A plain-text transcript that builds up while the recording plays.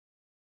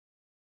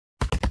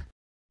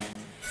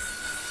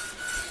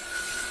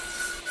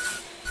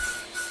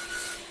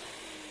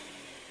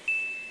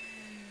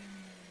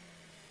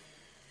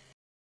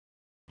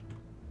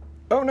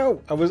Oh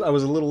no, I was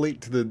a little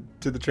late to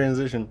the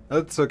transition.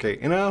 That's okay.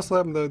 And I also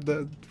have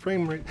the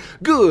frame rate.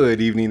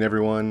 Good evening,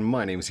 everyone.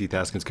 My name is Heath,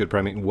 Haskins, Code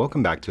Primate, and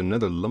welcome back to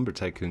another Lumber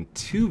Tycoon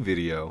 2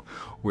 video,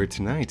 where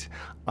tonight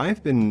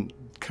I've been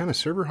kind of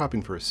server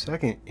hopping for a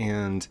second,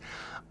 and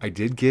I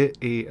did get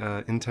a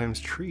end times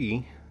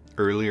tree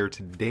earlier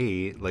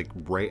today, like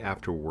right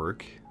after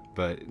work.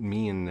 But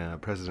me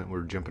and President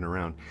were jumping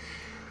around.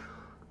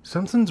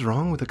 Something's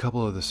wrong with a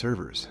couple of the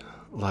servers.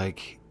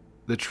 Like,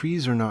 the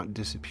trees are not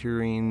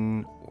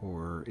disappearing,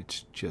 or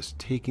it's just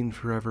taking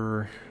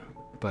forever,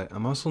 but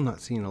I'm also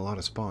not seeing a lot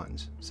of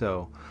spawns.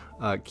 So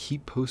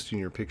keep posting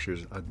your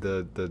pictures.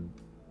 The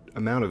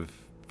amount of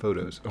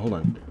photos. Hold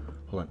on,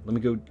 let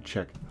me go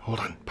check. Hold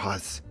on,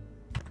 pause.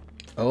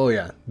 Oh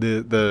yeah,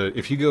 the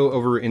if you go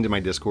over into my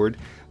Discord,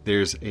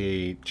 there's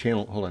a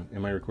channel. Hold on,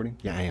 am I recording?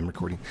 Yeah, I am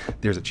recording.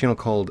 There's a channel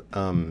called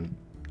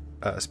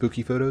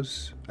spooky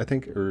photos, I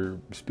think, or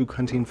spook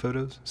hunting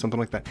photos, something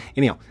like that.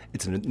 Anyhow,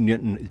 it's a new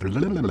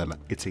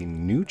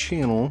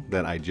channel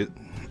that I just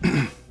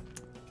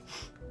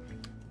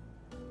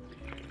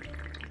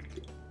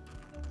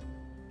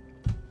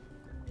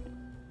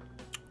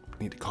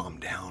need to calm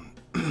down.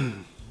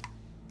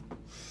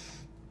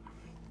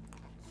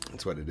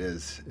 That's what it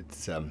is.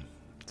 It's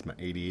my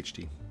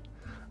ADHD.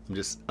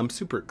 I'm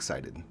super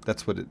excited.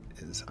 That's what it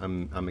is.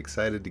 I'm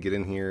excited to get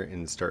in here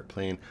and start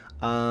playing.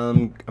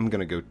 I'm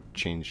gonna go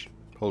change.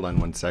 Hold on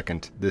one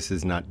second. This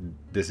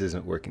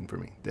isn't working for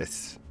me.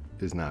 This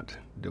is not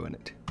doing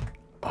it.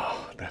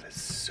 Oh, that is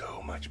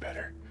so much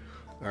better.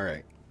 All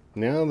right,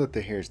 now that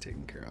the hair is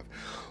taken care of,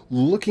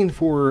 looking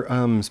for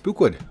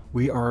spookwood.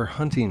 We are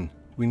hunting.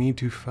 We need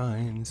to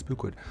find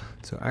spookwood.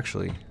 So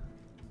actually,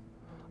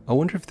 I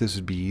wonder if this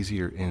would be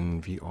easier in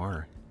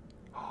VR.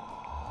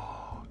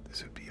 Oh,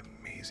 this would be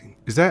amazing.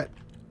 Is that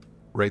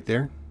right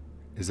there?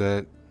 Is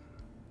that...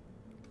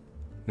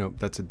 Nope,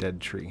 that's a dead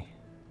tree.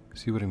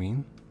 See what I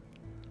mean?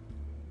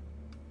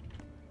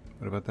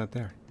 What about that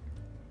there?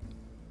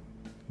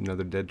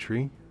 Another dead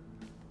tree?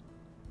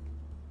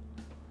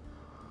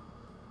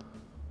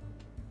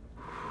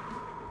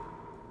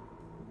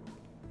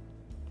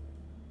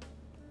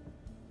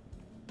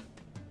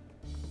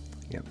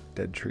 Yep,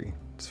 dead tree.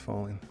 It's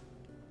falling.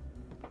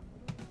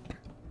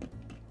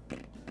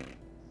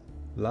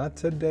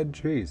 Lots of dead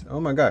trees. Oh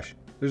my gosh.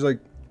 There's like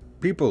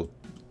people.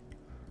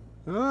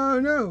 Oh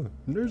no.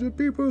 There's a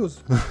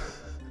peoples.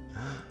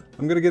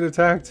 I'm gonna get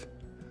attacked.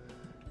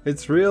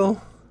 It's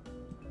real.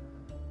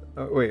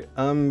 Oh wait.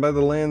 By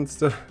the land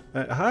stuff.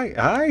 Hi.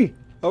 Hi.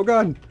 Oh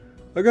god.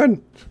 Oh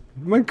god.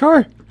 My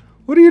car.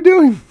 What are you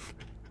doing?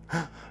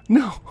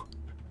 No.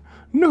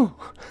 No.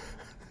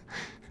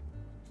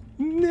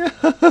 No.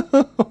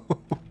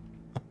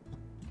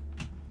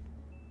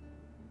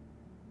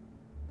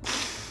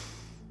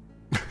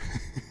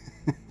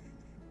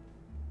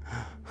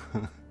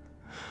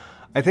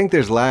 I think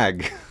there's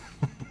lag.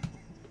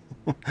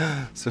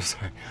 So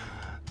sorry.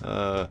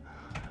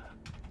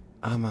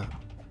 I'm a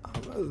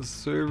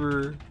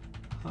server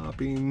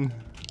hopping.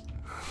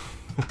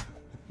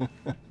 I'm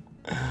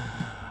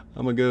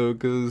gonna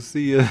go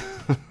see ya.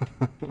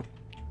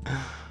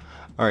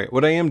 All right,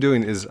 what I am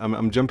doing is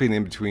I'm jumping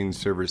in between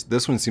servers.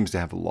 This one seems to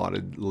have a lot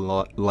of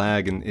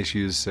lag and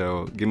issues,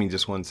 so give me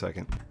just 1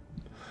 second.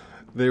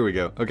 There we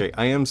go. Okay,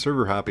 I am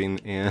server hopping,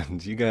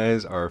 and you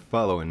guys are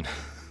following.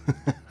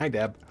 Hi,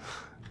 Dab.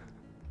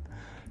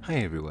 Hi,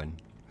 everyone.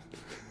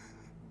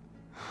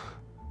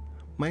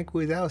 Mike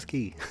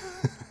Wazowski.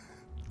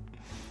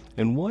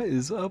 And what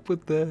is up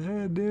with the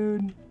head,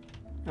 dude?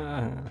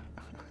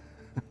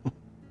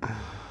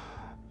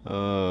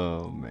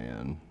 Oh,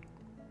 man.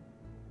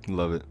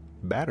 Love it.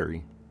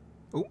 Battery.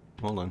 Oh,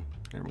 hold on.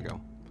 There we go.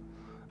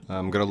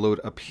 I'm going to load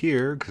up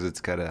here because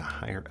it's got a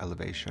higher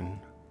elevation.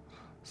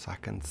 So I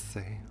can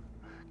see.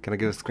 Can I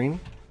get a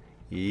screen?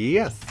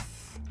 Yes.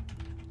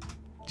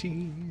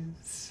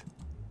 Jeez.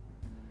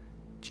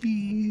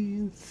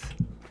 Jeez.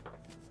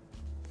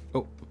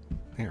 Oh,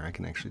 here, I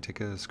can actually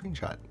take a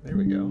screenshot. There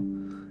we go.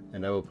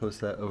 And I will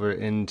post that over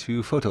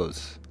into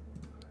photos.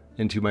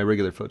 Into my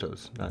regular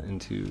photos, not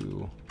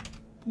into...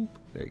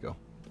 There you go.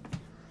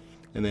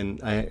 And then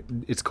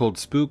it's called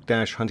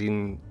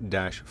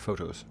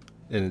spook-hunting-photos.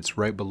 And it's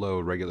right below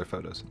regular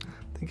photos.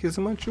 Thank you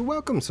so much. You're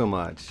welcome so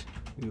much.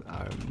 You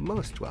are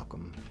most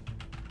welcome.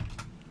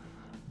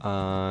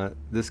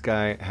 This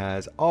guy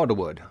has all the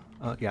wood.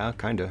 Yeah,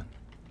 kinda.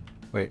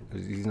 Wait,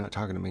 he's not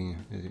talking to me,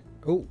 is he?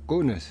 Oh,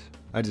 goodness.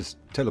 I just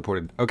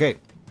teleported. Okay.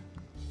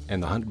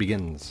 And the hunt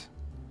begins.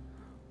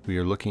 We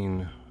are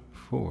looking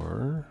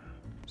for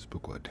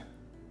spookwood.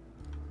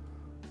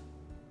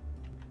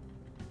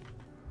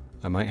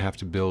 I might have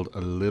to build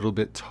a little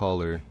bit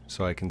taller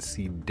so I can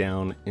see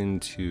down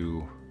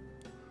into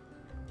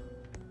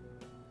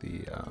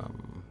the,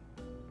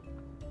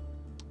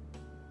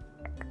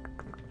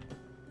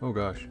 oh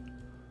gosh.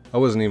 I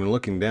wasn't even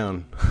looking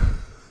down.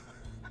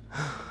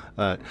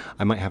 I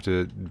might have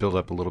to build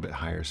up a little bit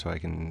higher so I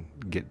can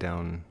get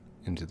down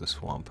into the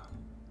swamp.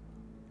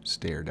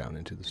 Stare down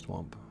into the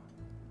swamp.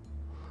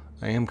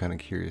 I am kind of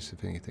curious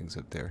if anything's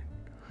up there.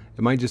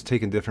 It might just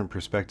take a different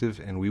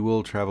perspective, and we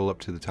will travel up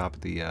to the top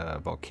of the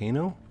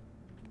volcano.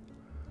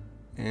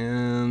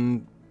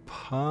 And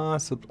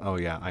possibly... Oh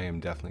yeah, I am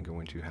definitely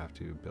going to have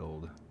to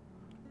build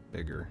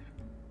bigger.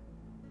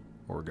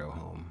 Or go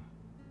home.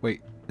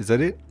 Wait, is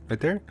that it? Right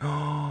there?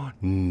 Oh,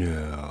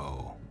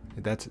 no.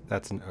 That's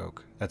an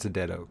oak. That's a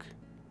dead oak.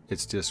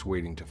 It's just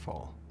waiting to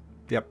fall.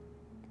 Yep,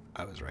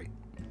 I was right.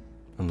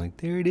 I'm like,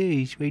 there it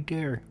is, right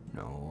there.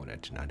 No,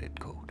 that's not it,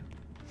 code.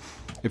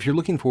 If you're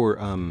looking for,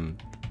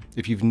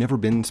 if you've never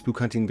been spook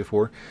hunting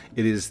before,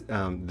 it is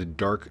the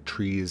dark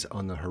trees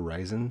on the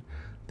horizon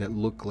that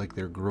look like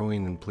they're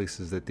growing in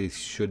places that they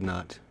should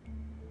not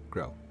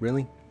grow.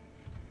 Really?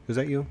 Was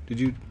that you? Did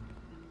you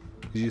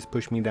just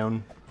push me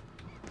down?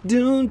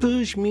 Don't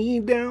push me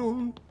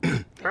down.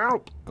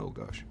 Help! Oh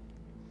gosh.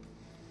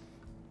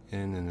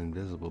 In an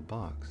invisible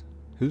box.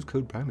 Who's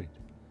Code Primate?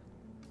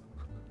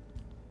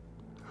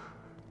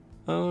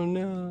 Oh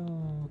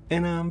no.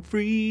 And I'm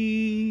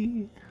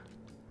free.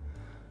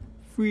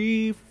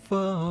 Free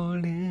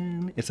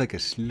falling. It's like a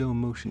slow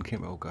motion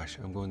camera. Oh gosh,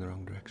 I'm going the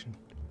wrong direction.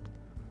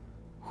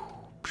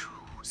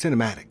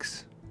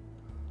 Cinematics.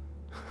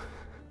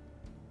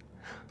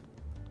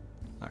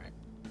 Alright.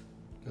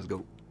 Let's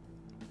go.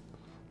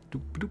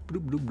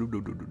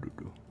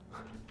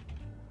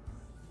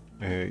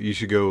 You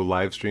should go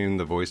live stream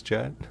the voice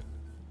chat. I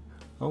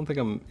don't think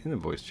I'm in a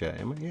voice chat,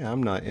 am I? Yeah,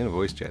 I'm not in a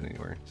voice chat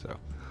anywhere. So,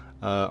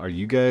 are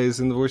you guys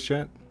in the voice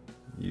chat?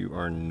 You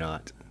are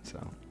not,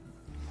 so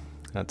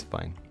that's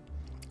fine.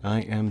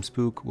 I am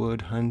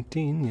Spookwood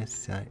hunting.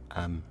 Yes, I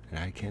am, and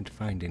I can't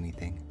find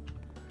anything.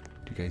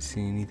 Do you guys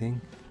see anything?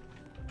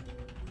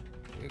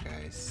 Do you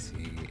guys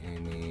see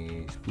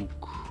any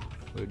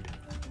Spookwood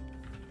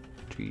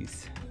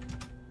trees?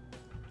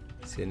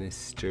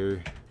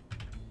 Sinister.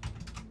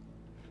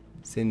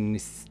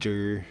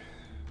 Sinister.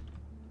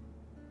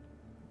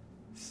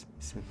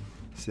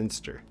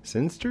 Sinister.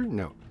 Sinister?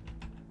 No.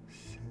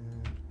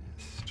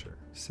 Sinister.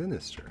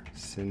 Sinister.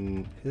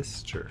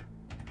 Sinister.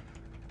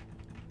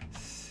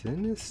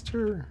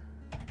 Sinister.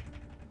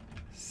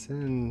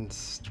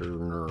 Sinister.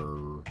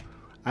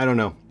 I don't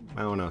know.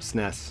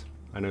 SNES.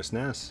 I know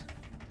SNES.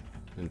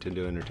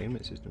 Nintendo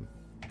Entertainment System.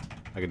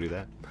 I could do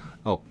that.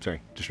 Oh,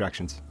 sorry.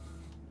 Distractions.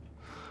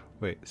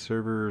 Wait,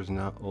 server is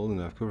not old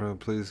enough.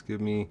 Please give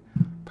me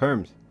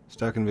perms.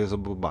 Stuck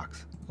invisible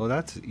box. Oh,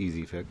 that's an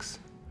easy fix.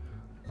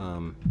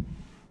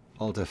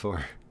 Alt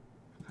F4.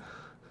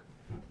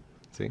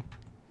 See?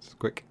 It's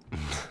quick.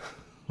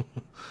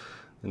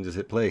 And just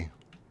hit play.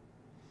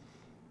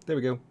 There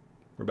we go.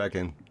 We're back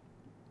in.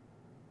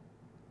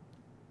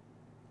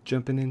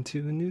 Jumping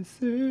into a new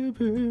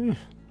server.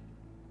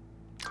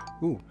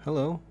 Ooh,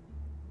 hello.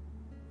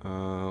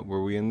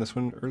 Were we in this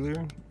one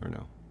earlier? Or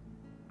no?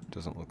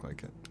 Doesn't look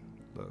like it.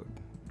 Load.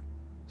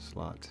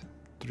 Slot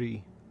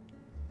 3.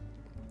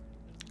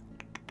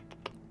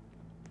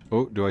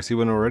 Oh, do I see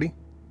one already?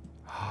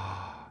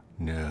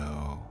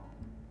 No.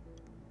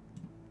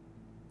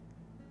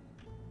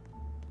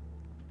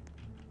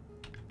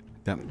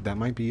 That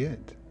might be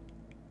it.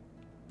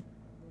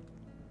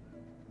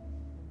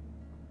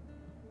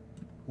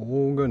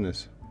 Oh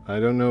goodness. I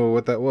don't know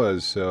what that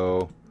was,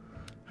 so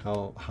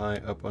how high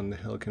up on the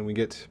hill can we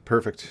get?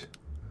 Perfect.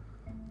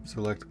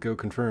 Select go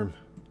confirm.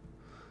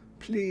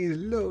 Please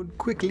load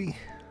quickly.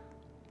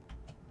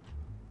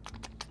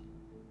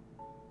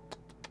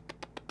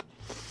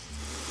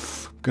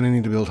 Gonna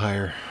need to build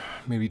higher.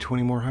 Maybe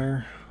 20 more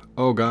higher.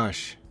 Oh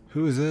gosh.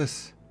 Who is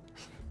this?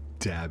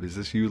 Dab, is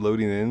this you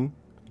loading in?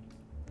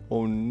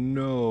 Oh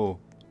no.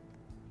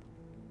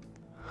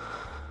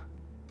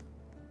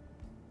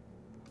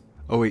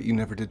 Oh wait, you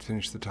never did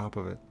finish the top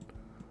of it.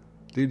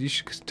 Dude, you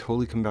should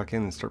totally come back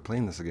in and start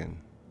playing this again.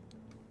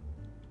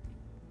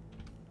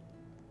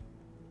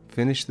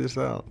 Finish this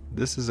out.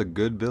 This is a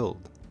good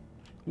build.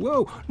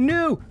 Whoa,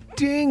 no,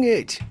 dang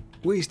it.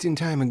 Wasting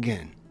time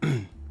again.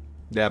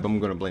 Dab, I'm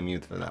gonna blame you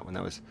for that one.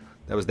 That was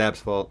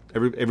Dab's fault.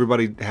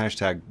 Everybody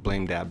hashtag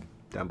blame Dab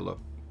down below.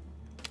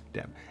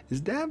 Dab.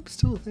 Is Dab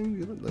still a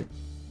thing? Like,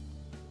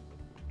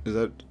 is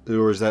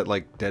that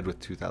like dead with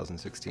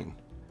 2016?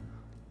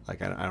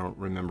 Like I don't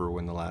remember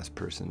when the last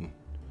person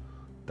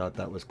thought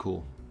that was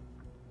cool.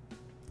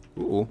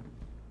 Ooh.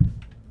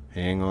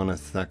 Hang on a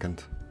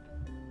second.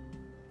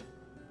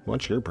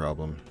 What's your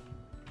problem?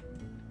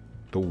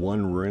 The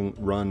one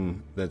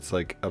run that's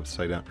like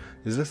upside down.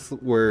 Is this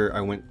where I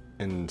went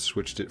and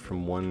switched it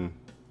from one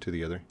to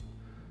the other?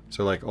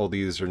 So like all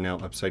these are now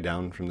upside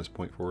down from this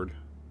point forward.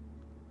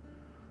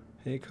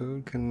 Hey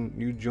Code, can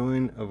you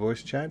join a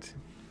voice chat?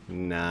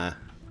 Nah.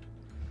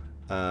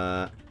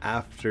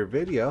 After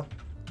video.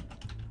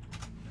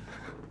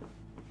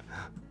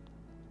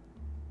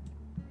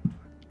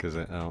 Because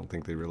I don't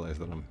think they realize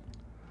that I'm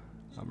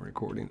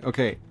recording.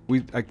 Okay,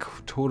 I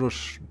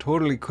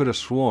totally could have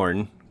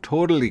sworn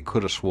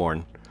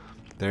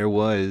there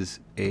was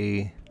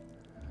a...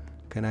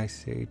 Can I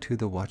say to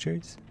the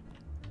watchers?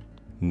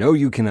 No,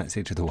 you cannot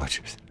say to the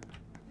watchers.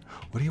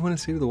 What do you want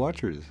to say to the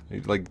watchers?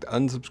 Like,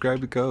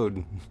 unsubscribe to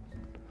Code.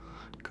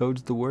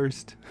 Code's the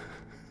worst.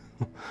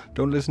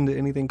 Don't listen to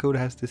anything Code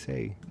has to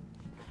say.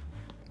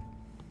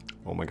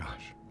 Oh my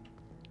gosh.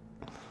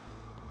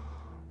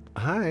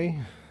 Hi.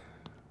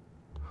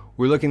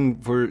 We're looking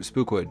for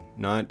Spookwood,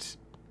 not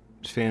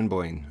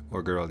fanboying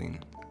or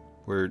girling.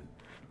 We're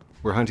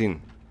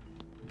hunting.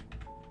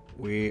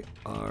 We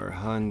are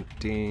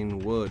hunting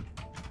wood.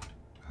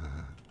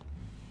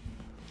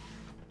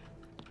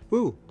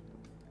 Woo!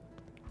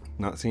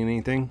 Not seeing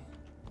anything?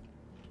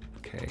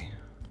 Okay.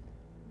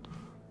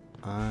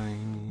 I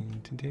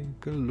need to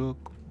take a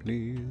look,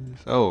 please.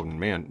 Oh,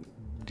 man.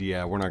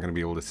 Yeah, we're not going to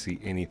be able to see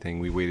anything.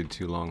 We waited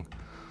too long.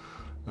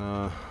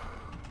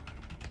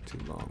 Too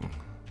long.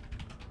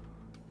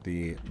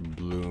 The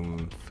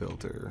bloom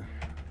filter.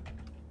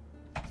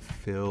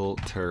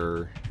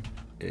 Filter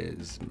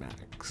is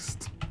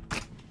maxed.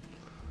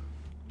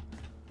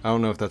 I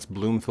don't know if that's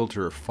bloom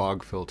filter or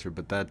fog filter,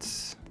 but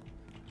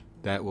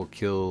that will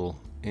kill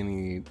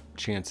any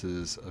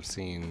chances of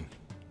seeing.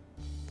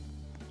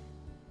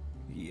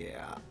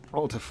 Yeah.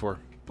 Alt F4.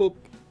 Boop.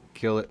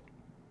 Kill it.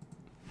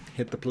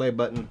 Hit the play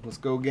button. Let's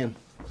go again.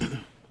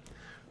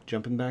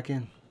 Jumping back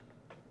in.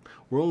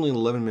 We're only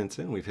 11 minutes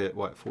in. We've hit,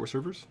 what, 4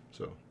 servers?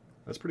 So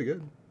that's pretty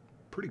good.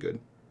 Pretty good.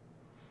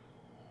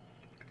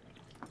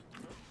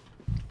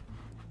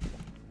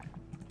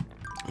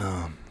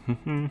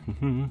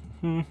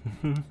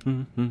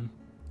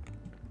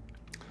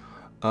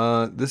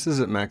 This is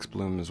at Max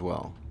Bloom as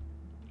well.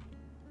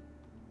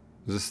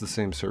 Is this the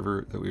same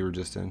server that we were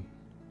just in?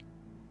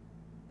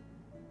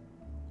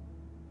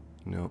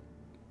 No,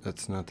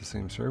 that's not the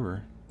same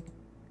server.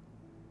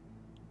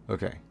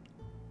 Okay.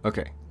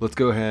 Okay, let's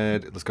go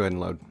ahead and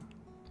load.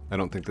 I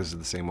don't think this is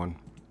the same one.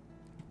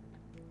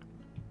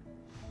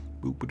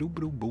 Boop boom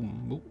boom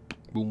boom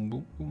boom boom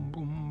boom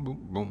boom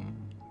boom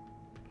boom.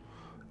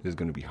 It is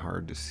going to be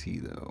hard to see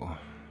though.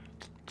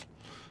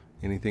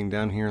 Anything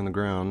down here on the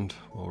ground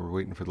while we're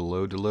waiting for the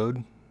load to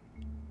load?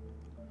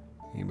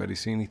 Anybody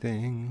see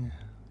anything?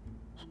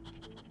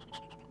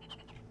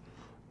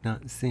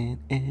 Not seeing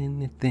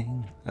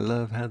anything. I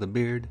love how the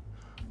beard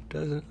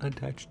doesn't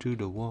attach to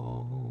the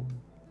wall.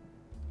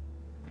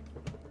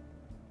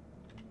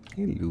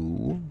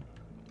 Hello.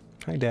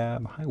 Hi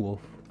Dab. Hi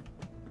Wolf.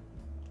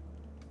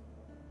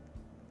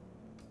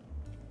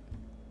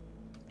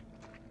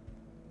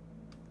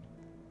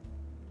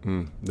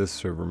 This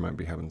server might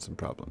be having some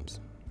problems.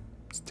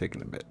 It's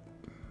taking a bit.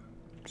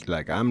 It's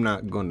like, I'm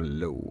not gonna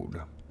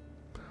load.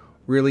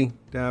 Really,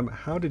 Dab?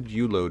 How did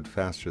you load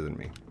faster than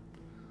me?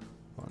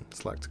 On,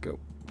 select, go.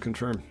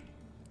 Confirm.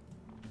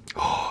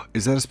 Oh,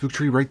 is that a spook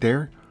tree right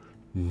there?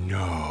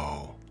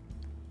 No.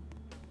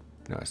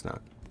 No, it's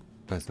not.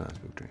 That's not a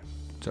spook tree.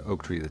 It's an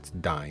oak tree that's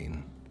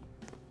dying.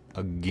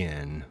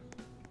 Again.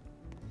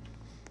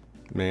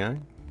 May I?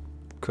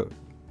 Code.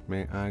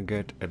 May I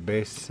get a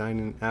base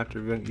sign-in after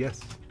event?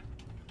 Yes.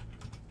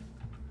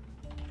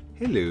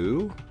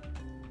 Hello.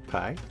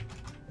 Pie.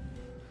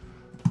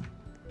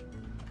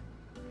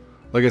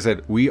 Like I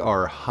said, we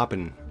are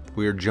hopping.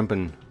 We are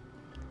jumping.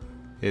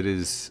 It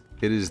is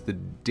the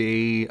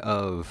day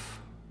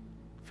of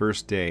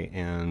first day,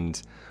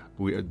 and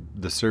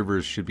the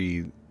servers should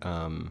be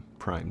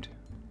primed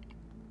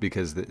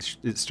because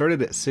it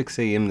started at 6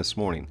 a.m. this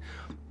morning,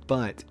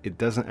 but it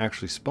doesn't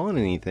actually spawn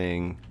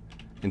anything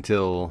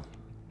until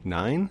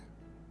 9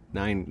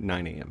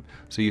 a.m.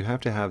 So you have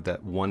to have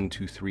that 1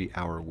 to 3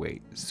 hour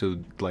wait. So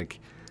like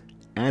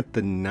at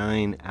the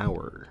 9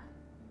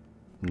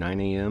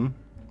 a.m.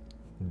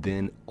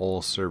 then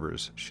all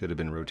servers should have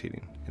been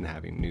rotating and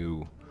having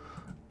new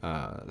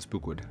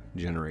Spookwood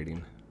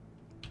generating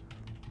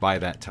by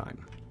that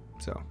time.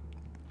 So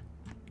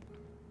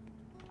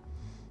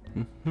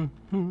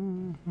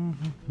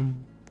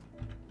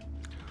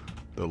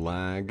the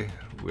lag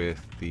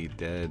with the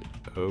dead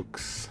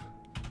oaks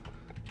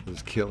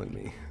is killing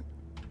me.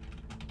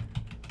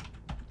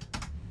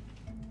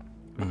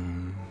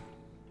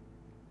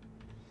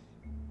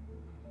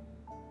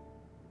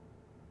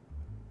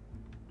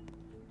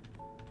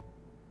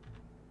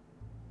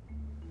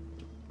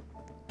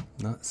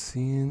 Not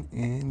seeing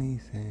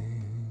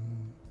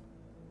anything.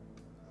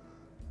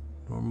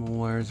 Normal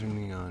wires or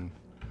neon?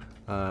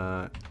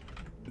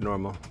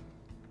 Normal.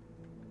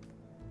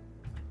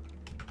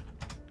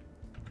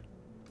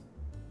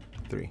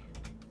 3.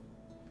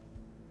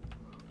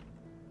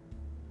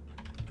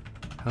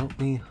 Help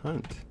me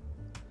hunt.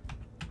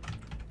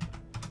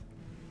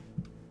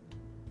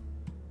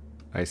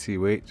 I see,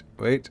 wait.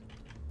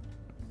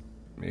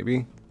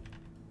 Maybe.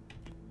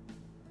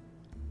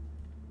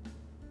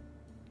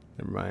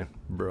 Never mind,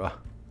 bruh.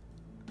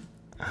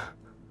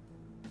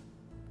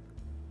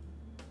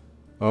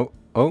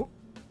 Oh.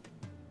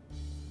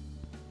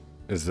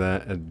 Is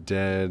that a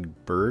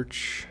dead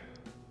birch?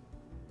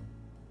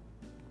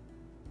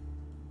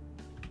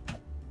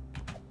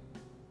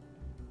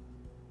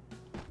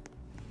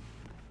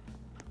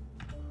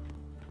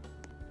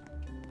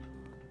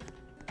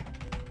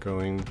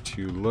 Going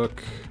to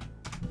look.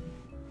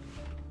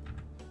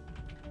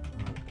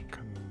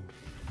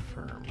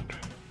 Confirmed.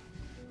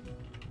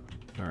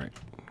 All right.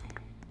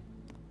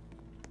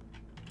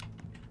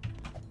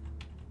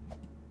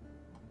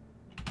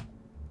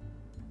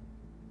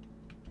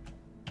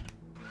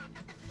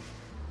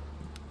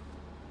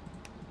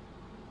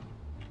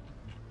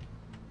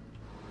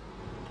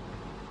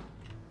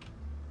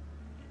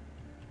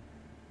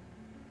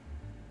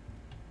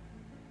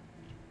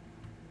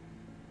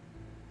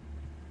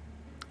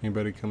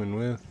 Anybody coming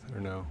with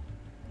or no?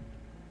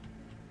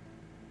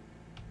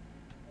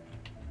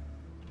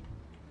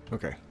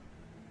 Okay.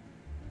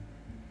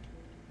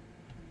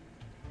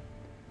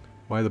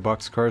 Why the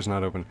box car's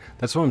not open?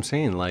 That's what I'm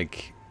saying.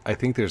 Like, I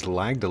think there's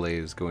lag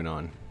delays going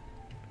on.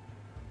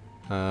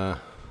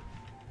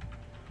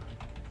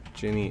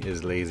 Jenny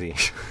is lazy.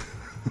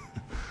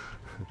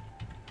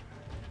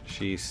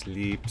 She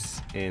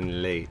sleeps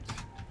in late.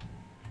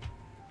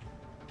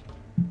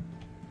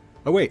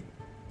 Oh wait,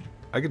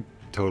 I could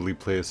totally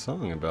play a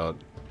song about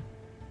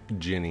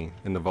Jenny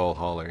in the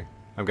Valhalla.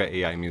 I've got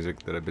AI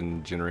music that I've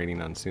been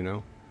generating on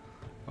Suno.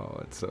 Oh,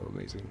 it's so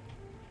amazing.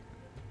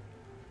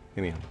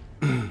 Anyhow.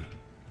 I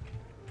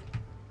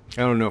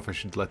don't know if I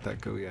should let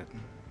that go yet.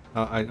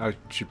 I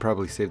should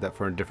probably save that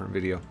for a different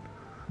video.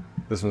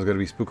 This one's gonna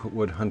be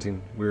Spookwood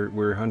hunting.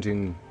 We're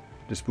hunting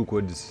the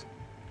Spookwoods.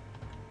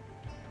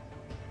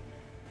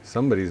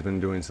 Somebody's been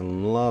doing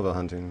some lava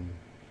hunting.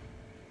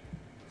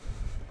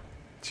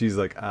 She's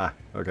like, ah,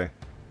 okay.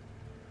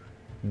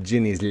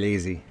 Ginny's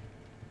lazy.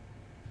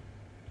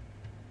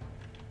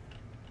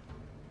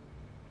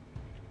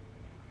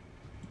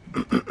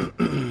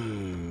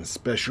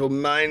 Special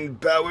mind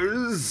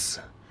powers.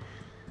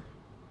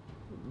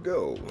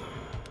 Go.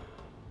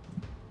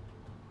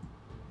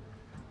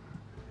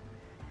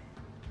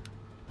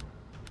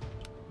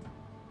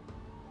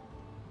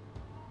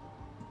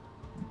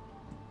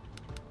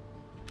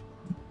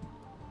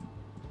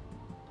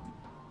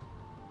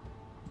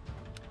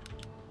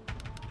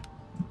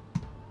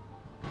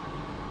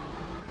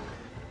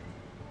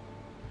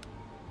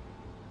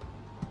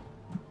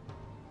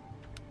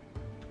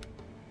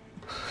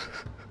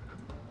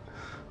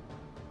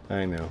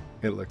 I know,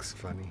 it looks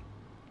funny.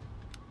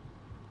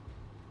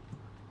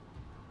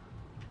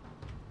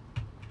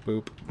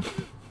 Boop.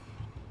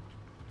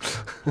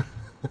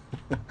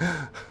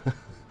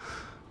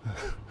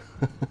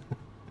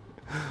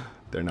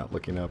 They're not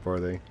looking up, are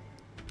they?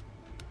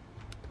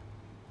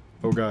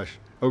 Oh gosh.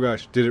 Oh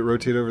gosh. Did it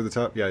rotate over the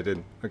top? Yeah, I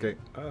did. Okay.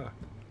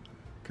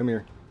 Come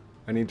here.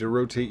 I need to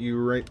rotate you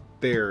right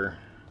there.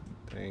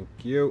 Thank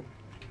you.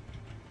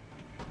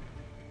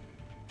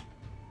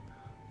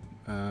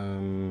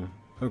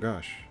 Oh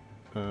gosh.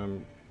 I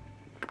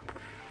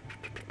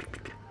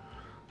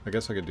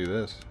guess I could do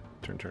this.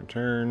 Turn, turn,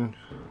 turn.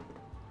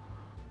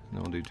 And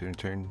then we'll do turn,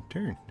 turn,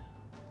 turn.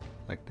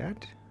 Like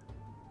that.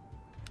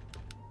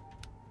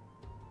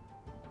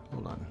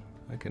 Hold on.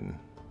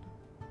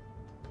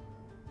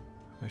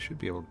 I should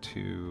be able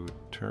to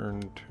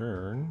turn,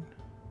 turn.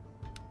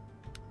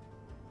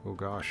 Oh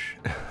gosh.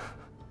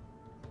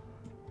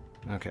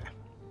 Okay.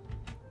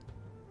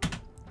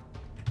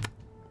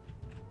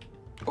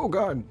 Oh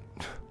god.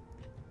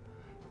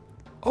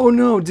 Oh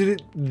no, did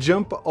it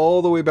jump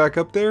all the way back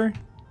up there?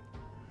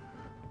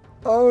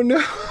 Oh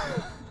no.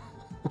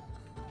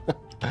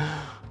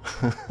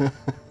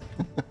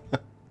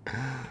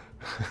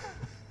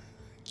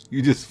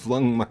 You just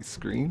flung my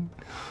screen?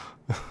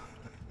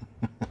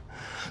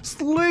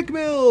 Slick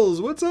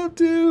Mills, what's up,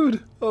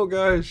 dude? Oh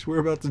gosh, we're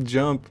about to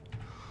jump.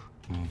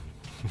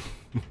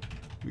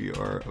 We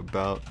are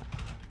about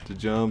to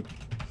jump.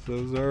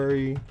 So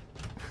sorry.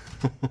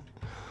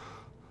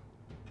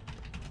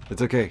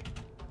 It's okay.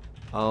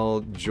 I'll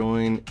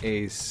join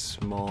a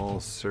small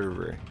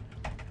server.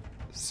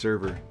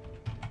 Server.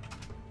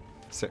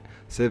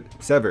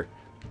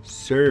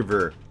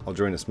 I'll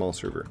join a small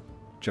server.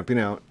 Jumping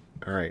out.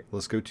 Alright,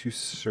 let's go to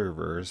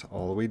servers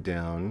all the way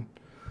down.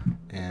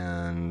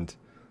 And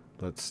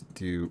let's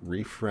do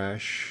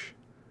refresh,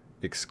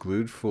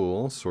 exclude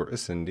full, sort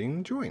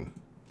ascending, join.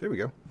 There we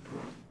go.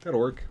 That'll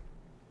work.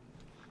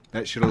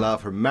 That should allow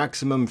for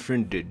maximum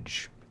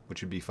friendage,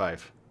 which would be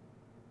 5,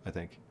 I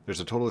think. There's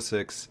a total of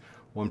 6.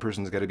 One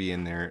person's got to be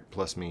in there,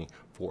 plus me.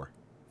 4.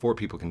 4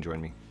 people can join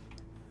me.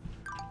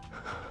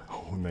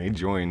 Oh, and they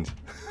joined.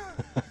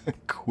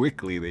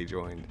 Quickly they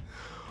joined.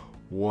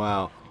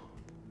 Wow.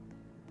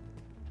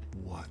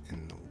 What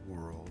in the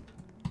world?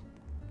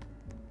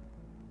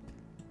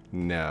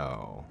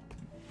 No.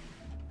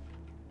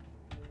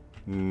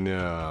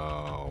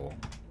 No.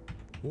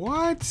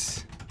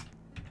 What?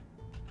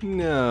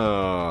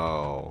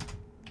 No.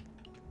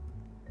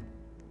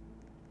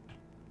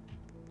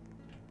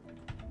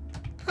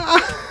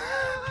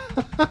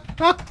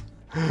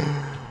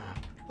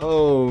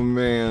 Oh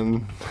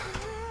man.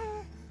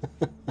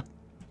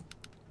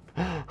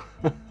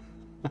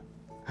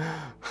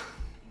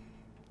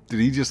 Did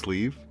he just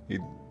leave?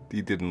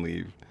 He didn't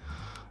leave.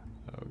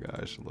 Oh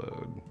gosh,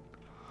 load.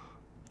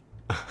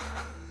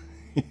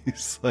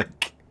 He's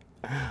like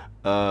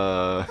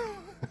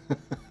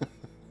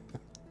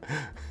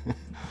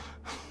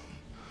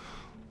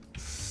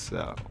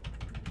So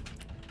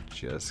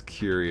just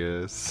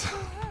curious.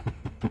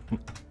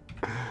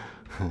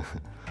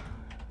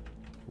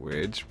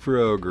 Which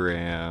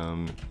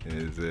program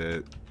is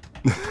it?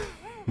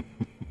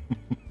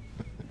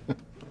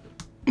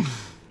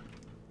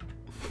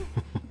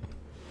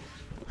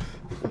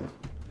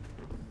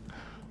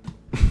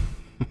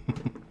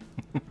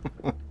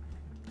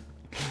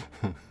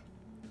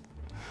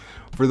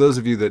 For those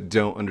of you that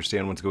don't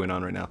understand what's going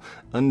on right now,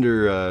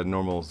 under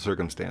normal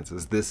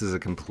circumstances, this is a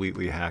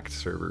completely hacked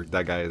server.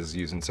 That guy is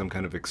using some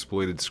kind of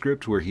exploited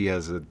script where he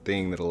has a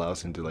thing that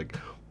allows him to like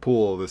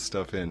pull all this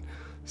stuff in.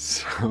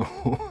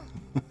 So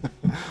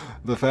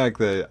the fact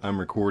that I'm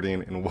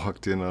recording and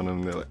walked in on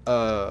him, they're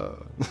like,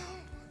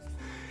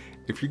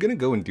 if you're gonna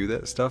go and do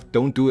that stuff,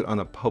 don't do it on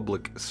a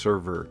public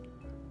server,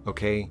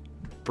 okay?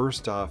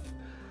 First off,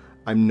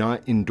 I'm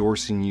not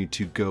endorsing you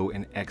to go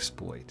and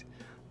exploit,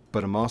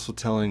 but I'm also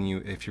telling you,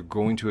 if you're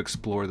going to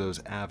explore those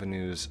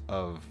avenues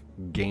of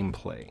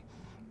gameplay,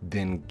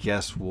 then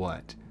guess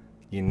what?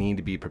 You need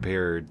to be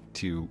prepared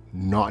to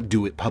not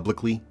do it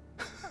publicly.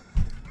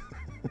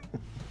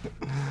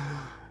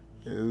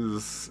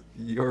 Is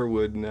your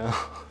wood now.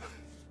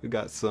 We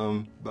got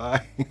some.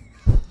 Bye.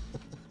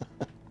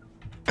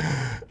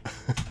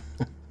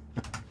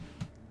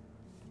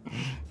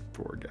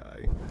 Poor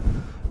guy.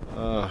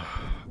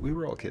 We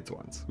were all kids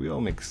once. We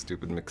all make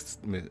stupid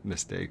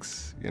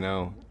mistakes, you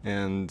know,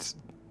 and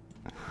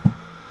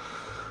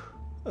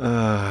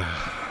I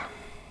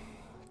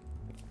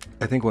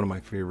think one of my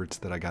favorites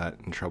that I got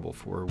in trouble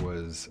for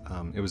was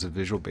it was a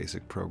Visual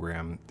Basic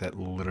program that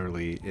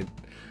literally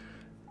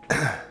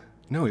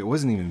no, it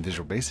wasn't even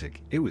Visual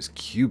Basic. It was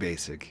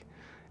QBasic,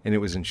 and it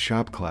was in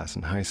shop class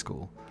in high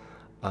school.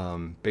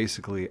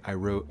 Basically, I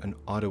wrote an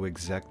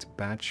auto-exec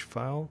batch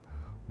file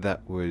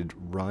that would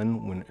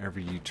run whenever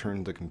you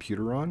turned the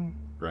computer on,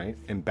 right?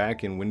 And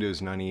back in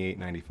Windows 98,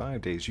 95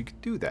 days, you could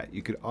do that.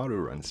 You could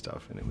auto-run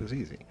stuff, and it was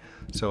easy.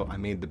 So I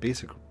made the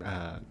basic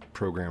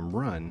program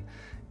run,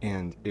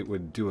 and it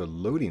would do a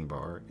loading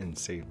bar and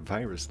say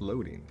virus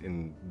loading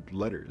in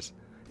letters.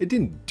 It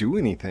didn't do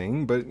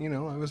anything, but, you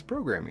know, I was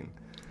programming.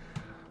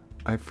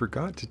 I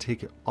forgot to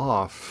take it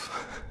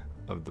off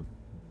of the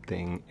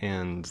thing,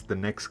 and the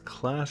next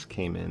class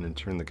came in and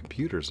turned the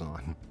computers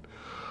on.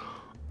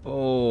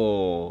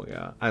 Oh,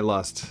 yeah. I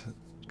lost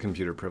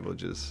computer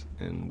privileges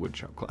in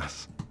woodshop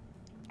class.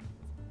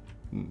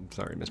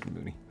 Sorry, Mr.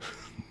 Mooney.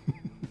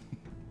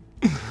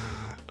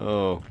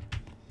 Oh.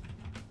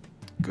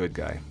 Good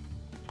guy.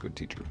 Good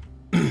teacher.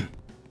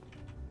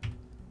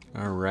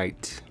 All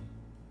right.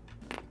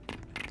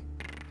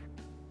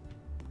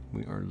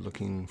 We are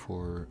looking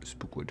for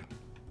Spookwood.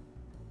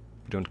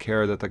 We don't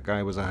care that that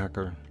guy was a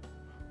hacker.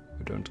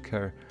 We don't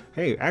care.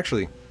 Hey,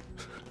 actually.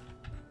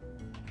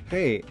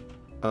 Hey,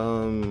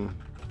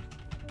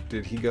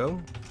 did he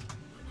go?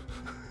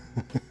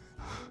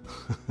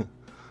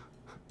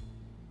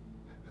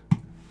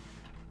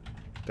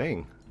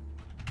 Dang.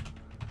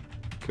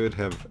 Could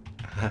have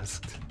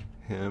asked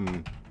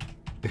him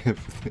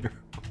if there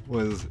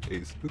was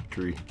a spook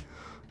tree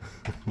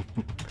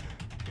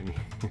in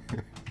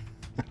here.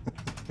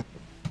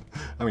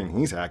 I mean,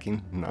 he's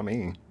hacking, not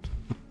me.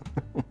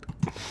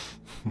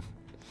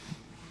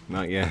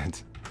 Not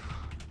yet.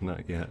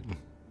 Not yet.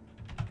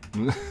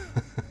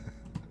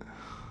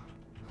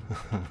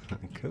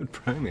 Code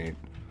primate.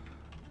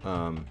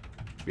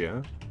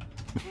 Yeah.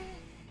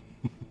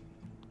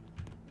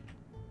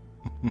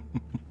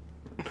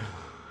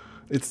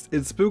 It's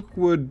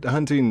Spookwood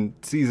hunting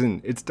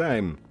season. It's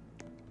time.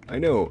 I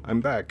know,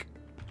 I'm back.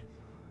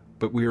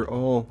 But we are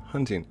all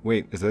hunting.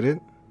 Wait, is that it?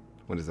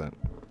 What is that?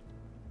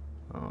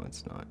 Oh,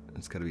 it's not.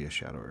 It's gotta be a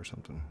shadow or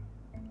something.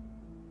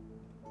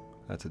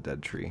 That's a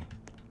dead tree.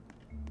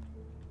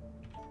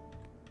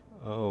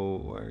 Oh,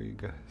 why are you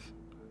guys?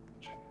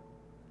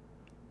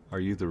 Are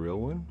you the real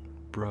one?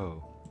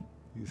 Bro,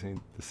 these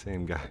ain't the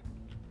same guy.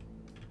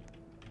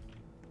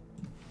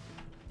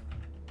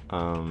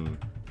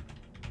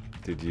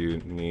 Did you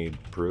need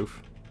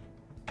proof?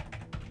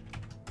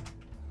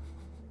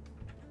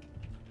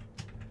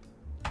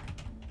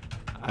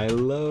 I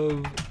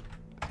love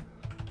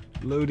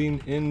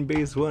loading in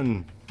base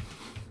 1.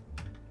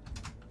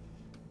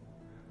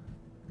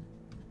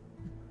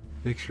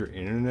 Fix your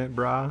internet,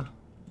 brah.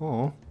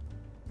 Oh,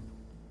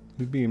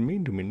 you're being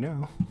mean to me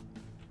now.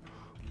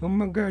 Oh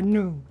my god,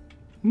 no.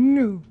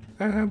 No,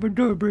 I have a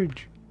door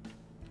bridge.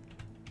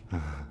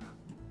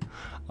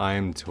 I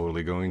am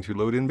totally going to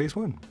load in base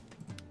 1.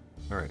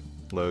 Alright,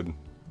 load.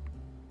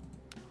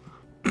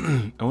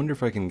 I wonder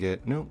if I can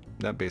get... No,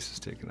 that base is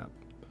taken up.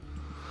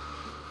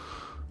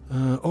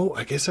 Oh,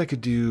 I guess I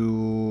could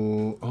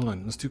do... Hold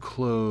on, let's do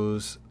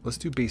close. Let's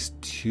do base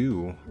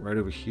 2 right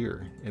over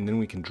here, and then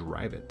we can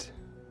drive it.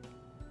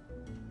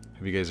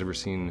 Have you guys ever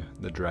seen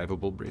the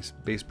drivable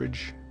base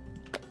bridge?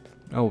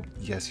 Oh,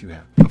 yes you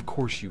have. Of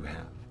course you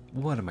have.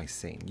 What am I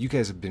saying? You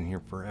guys have been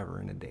here forever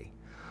and a day.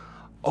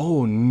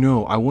 Oh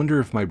no, I wonder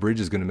if my bridge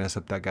is going to mess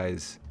up that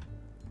guy's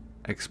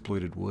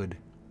exploited wood.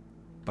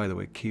 By the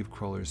way, cave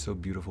crawler is so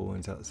beautiful when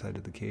it's outside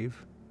of the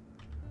cave.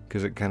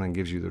 Because it kind of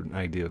gives you the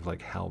idea of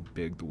like how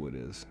big the wood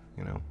is,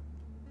 you know.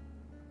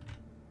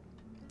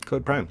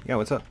 Code Prime, yeah,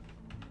 what's up?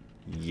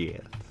 Yeah.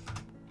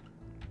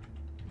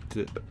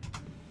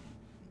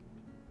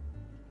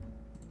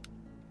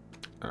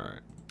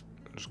 Alright,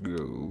 let's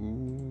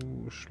go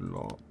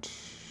slot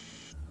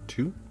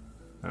 2.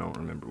 I don't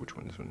remember which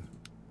one this one.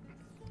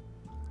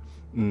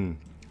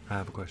 I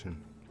have a question.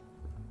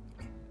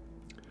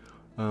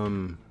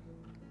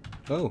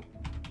 Oh,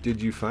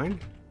 did you find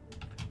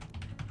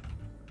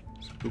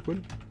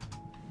Spookwood?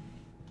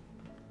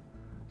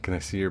 Can I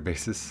see your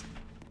bases?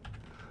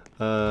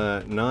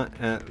 Not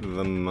at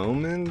the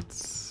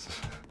moment.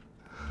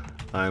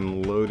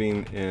 I'm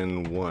loading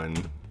in one,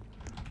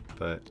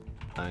 but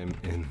I'm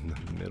in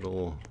the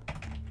middle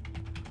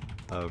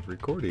of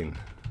recording.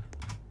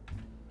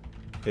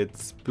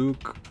 It's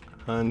spook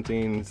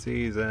hunting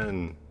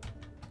season.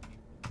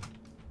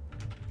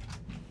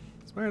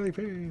 Smiley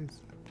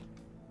face.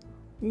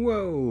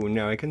 Whoa,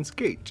 now I can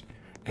skate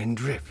and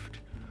drift.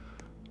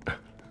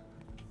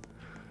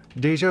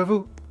 Deja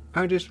vu.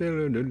 I just feel.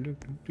 I don't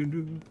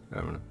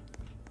know.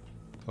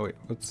 Oh wait,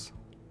 what's?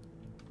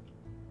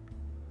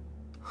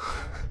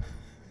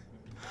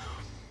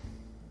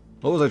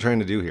 What was I trying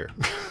to do here?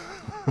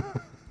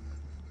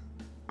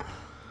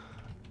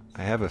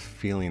 I have a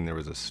feeling there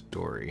was a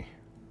story.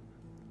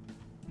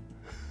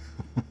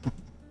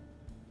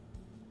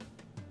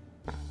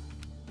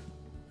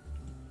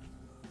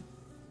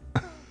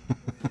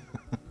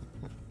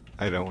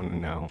 I don't want to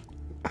know.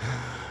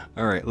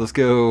 Alright, let's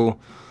go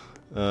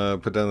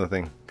put down the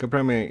thing. Go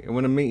primate, I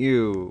want to meet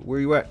you. Where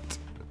you at?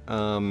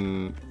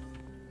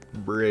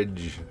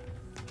 Bridge.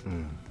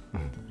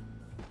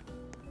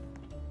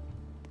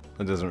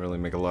 That doesn't really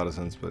make a lot of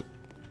sense, but...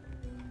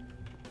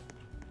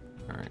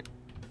 Alright.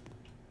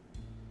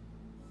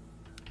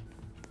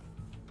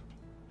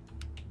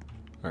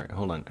 Alright,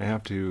 hold on. I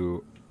have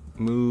to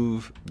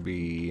move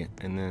B,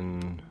 and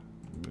then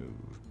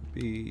move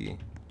B,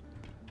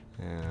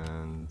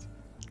 and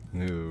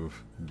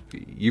move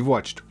B. You've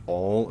watched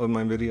all of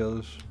my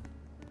videos?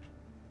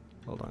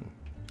 Hold on.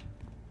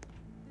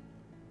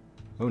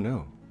 Oh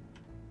no.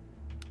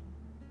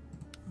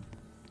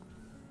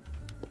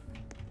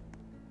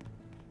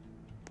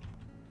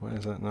 Why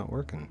is that not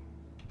working?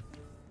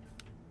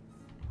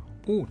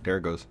 Oh, there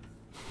it goes.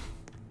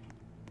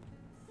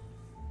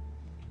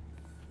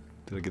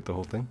 Did I get the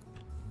whole thing?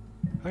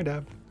 Hi,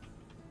 Dab.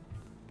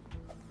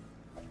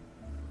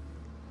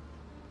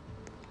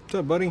 What's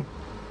up, buddy?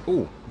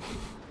 Oh.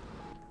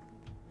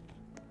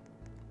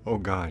 Oh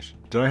gosh.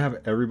 Did I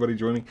have everybody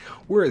joining?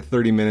 We're at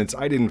 30 minutes.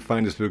 I didn't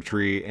find a spook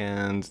tree,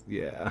 and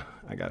yeah,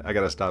 I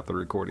gotta stop the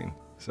recording.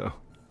 So,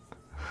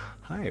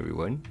 hi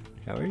everyone.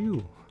 How are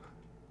you?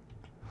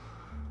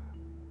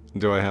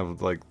 Do I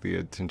have like the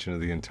attention of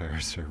the entire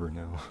server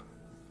now?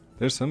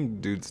 There's some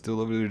dude still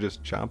over there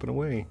just chomping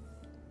away.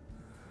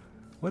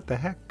 What the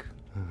heck?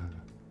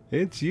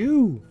 It's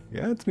you.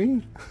 Yeah, it's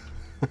me.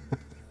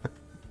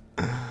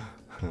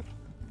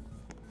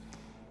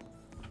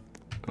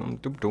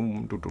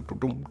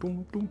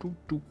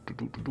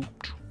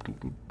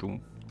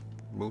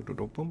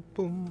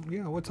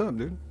 Yeah, what's up,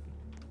 dude?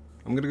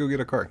 I'm gonna go get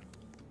a car.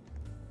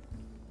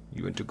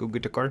 You want to go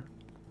get a car?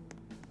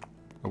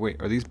 Oh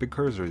wait, are these big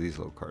cars or are these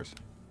little cars?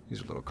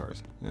 These are little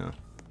cars. Yeah,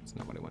 that's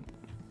not what I want.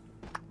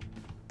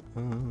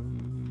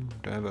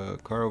 Do I have a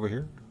car over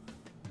here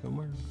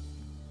somewhere?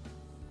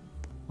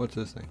 What's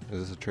this thing? Is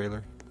this a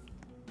trailer?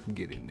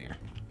 Get in there.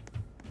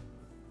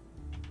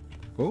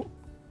 Oh.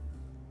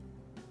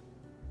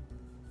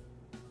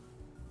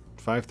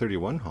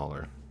 531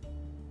 hauler.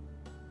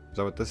 Is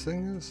that what this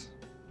thing is?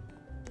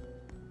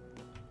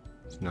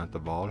 It's not the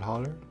ball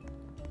hauler.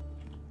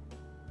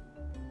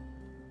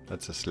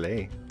 That's a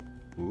sleigh.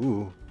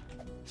 Ooh,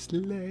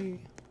 sleigh.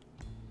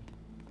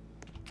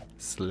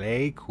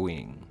 Sleigh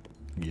Queen.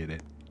 Get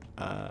it?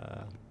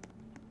 Have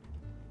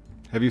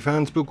you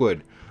found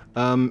Spookwood?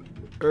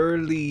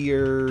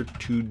 Earlier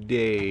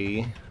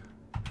today,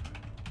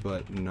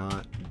 but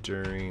not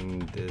during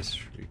this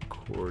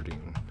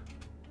recording.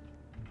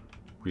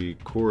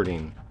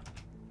 Recording.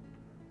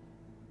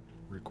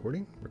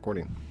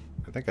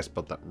 I think I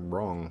spelled that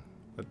wrong.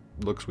 That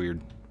looks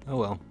weird. Oh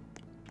well.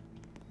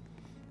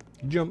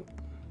 Jump.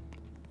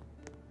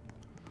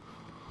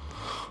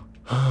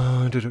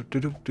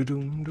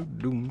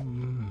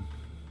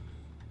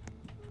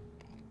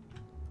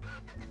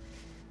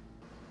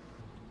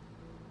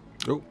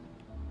 Oh,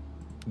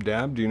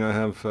 Dab, do you not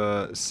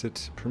have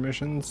sit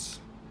permissions?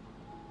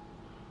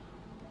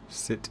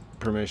 Sit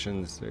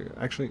permissions.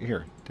 Actually,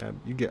 here, Dab,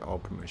 you get all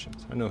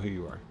permissions. I know who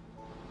you are.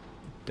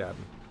 Dab.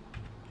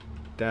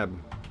 Dab.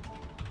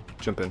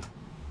 Jump in.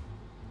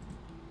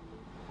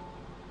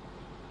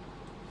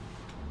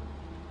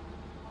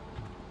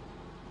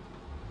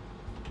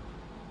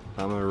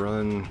 I'm gonna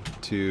run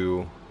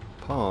to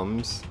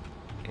Palms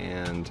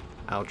and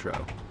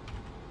outro.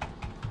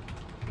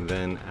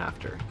 Then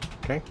after.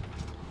 Okay?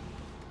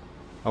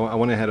 I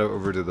want to head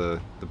over to the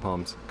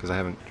Palms because I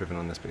haven't driven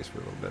on this base for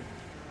a little bit.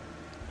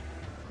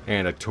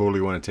 And I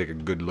totally want to take a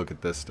good look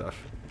at this stuff.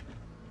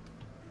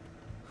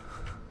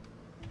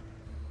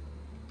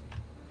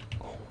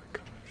 Oh my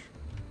gosh.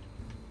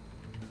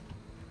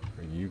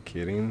 Are you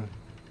kidding?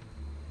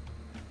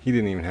 He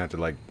didn't even have to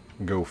like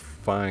go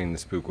find the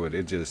Spookwood.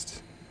 It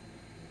just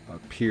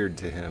appeared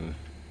to him.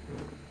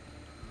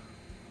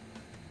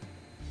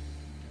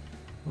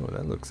 Oh,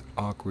 that looks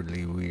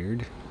awkwardly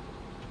weird.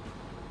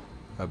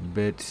 A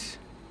bit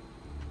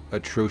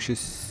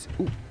atrocious.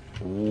 Ooh,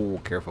 Oh,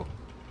 careful.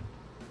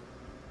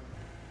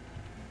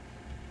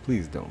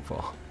 Please don't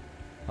fall.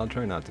 I'll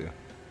try not to.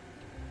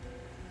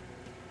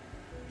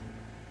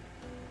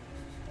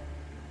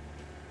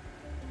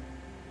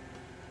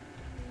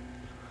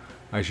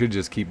 I should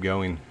just keep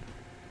going.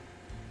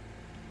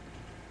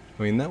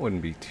 I mean, that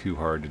wouldn't be too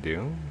hard to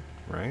do,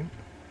 right?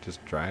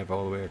 Just drive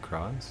all the way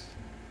across.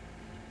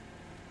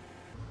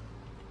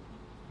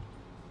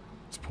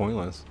 It's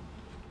pointless.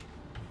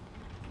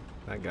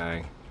 That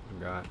guy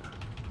got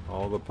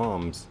all the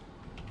palms.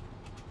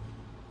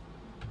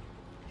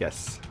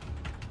 Yes.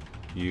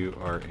 You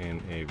are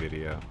in a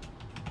video.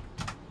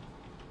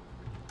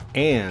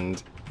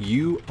 And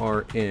you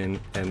are in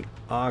an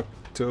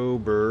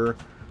October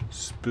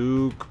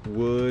spook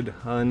wood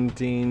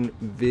hunting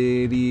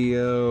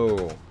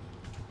video.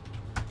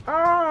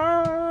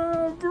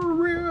 Ah, for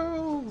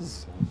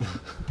reals.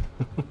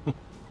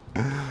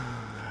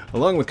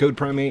 Along with Code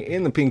Primate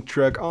in the pink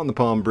truck on the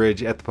Palm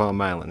Bridge at the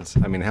Palm Islands.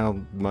 I mean, how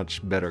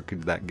much better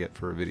could that get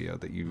for a video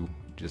that you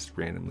just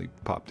randomly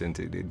popped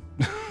into, dude?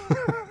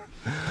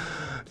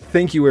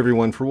 Thank you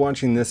everyone for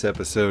watching this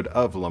episode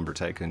of Lumber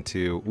Tycoon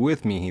 2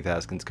 with me, Heath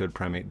Haskins, Code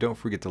Primate. Don't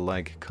forget to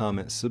like,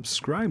 comment,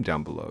 subscribe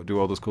down below. Do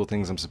all those cool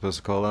things I'm supposed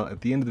to call out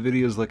at the end of the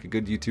videos like a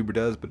good YouTuber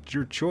does, but it's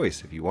your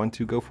choice. If you want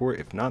to, go for it.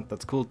 If not,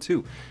 that's cool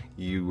too.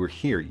 You were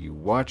here, you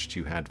watched,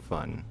 you had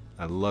fun.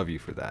 I love you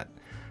for that.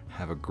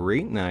 Have a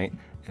great night,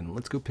 and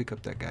let's go pick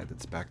up that guy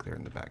that's back there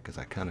in the back, because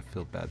I kind of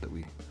feel bad that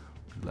we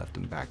left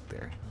him back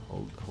there.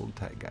 Hold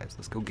tight, guys.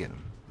 Let's go get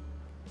him.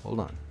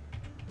 Hold on.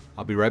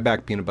 I'll be right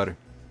back, peanut butter.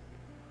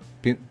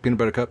 Peanut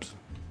butter cups?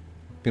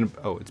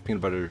 Oh, it's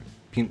peanut butter.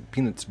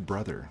 Peanut's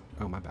brother.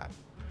 Oh, my bad.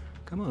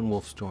 Come on,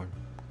 Wolfstorm.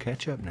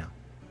 Catch up now.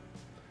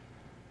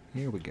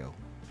 Here we go.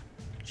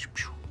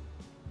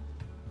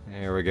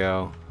 There we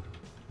go.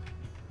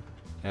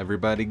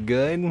 Everybody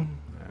good?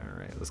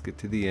 Alright, let's get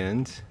to the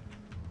end.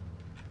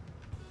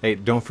 Hey,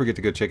 don't forget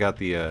to go check out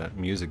the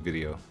music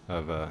video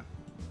of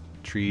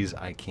Trees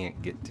I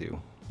Can't Get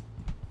To.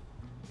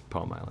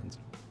 Palm Islands.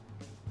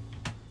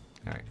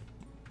 Alright.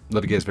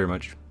 Love you guys very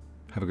much.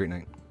 Have a great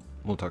night.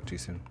 We'll talk to you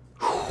soon.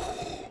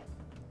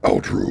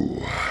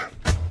 Outro.